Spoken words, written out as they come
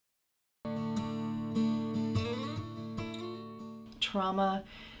trauma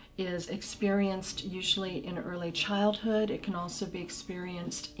is experienced usually in early childhood. It can also be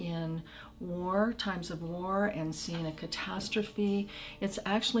experienced in war, times of war, and seeing a catastrophe. It's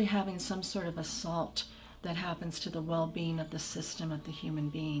actually having some sort of assault that happens to the well-being of the system of the human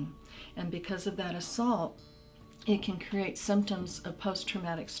being. And because of that assault, it can create symptoms of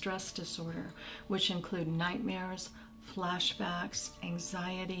post-traumatic stress disorder, which include nightmares, flashbacks,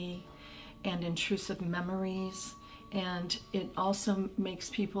 anxiety, and intrusive memories. And it also makes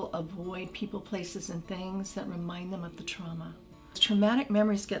people avoid people, places, and things that remind them of the trauma. Traumatic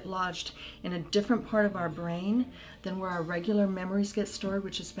memories get lodged in a different part of our brain than where our regular memories get stored,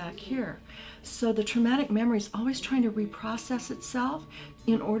 which is back here. So the traumatic memory is always trying to reprocess itself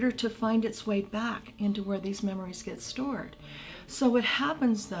in order to find its way back into where these memories get stored. So what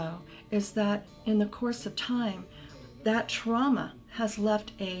happens, though, is that in the course of time, that trauma has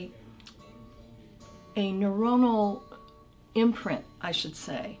left a neuronal imprint, I should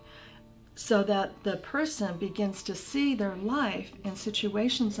say, so that the person begins to see their life and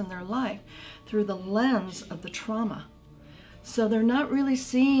situations in their life through the lens of the trauma. So they're not really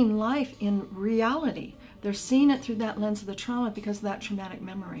seeing life in reality. They're seeing it through that lens of the trauma because of that traumatic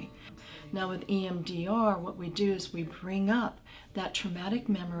memory. Now with EMDR, what we do is we bring up that traumatic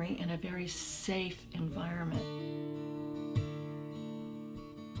memory in a very safe environment.